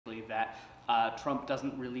that Trump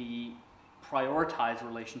doesn't really prioritize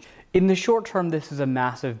relationships. In the short term, this is a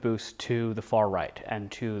massive boost to the far right and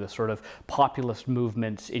to the sort of populist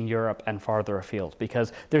movements in Europe and farther afield,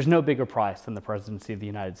 because there's no bigger prize than the presidency of the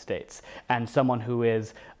United States. And someone who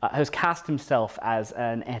has cast himself as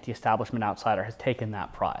an anti-establishment outsider has taken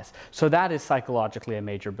that prize. So that is psychologically a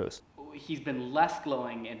major boost. He's been less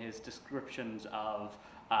glowing in his descriptions of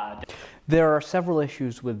There are several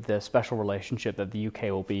issues with the special relationship that the UK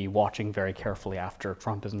will be watching very carefully after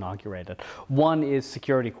Trump is inaugurated. One is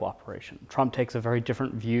security cooperation. Trump takes a very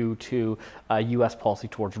different view to US policy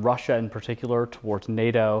towards Russia in particular, towards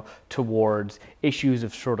NATO, towards issues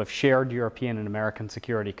of sort of shared European and American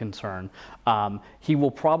security concern. He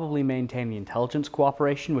will probably maintain the intelligence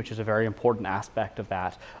cooperation, which is a very important aspect of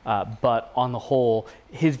that. But on the whole,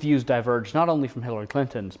 his views diverge not only from Hillary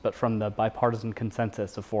Clinton's, but from the bipartisan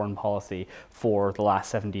consensus of foreign policy for the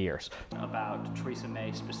last 70 years. About Theresa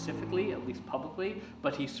May specifically, at least publicly,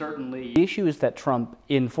 but he certainly... The issue is that Trump,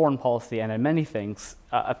 in foreign policy and in many things,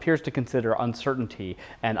 appears to consider uncertainty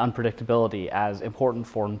and unpredictability as important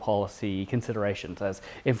foreign policy considerations, as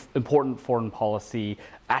important foreign policy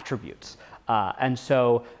attributes. And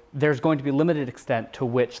so there's going to be limited extent to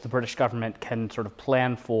which the British government can sort of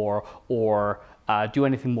plan for or do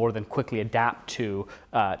anything more than quickly adapt to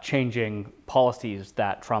changing policies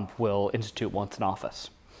that Trump will institute once in office.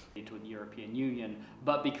 To the European Union,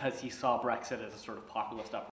 but because he saw Brexit as a sort of populist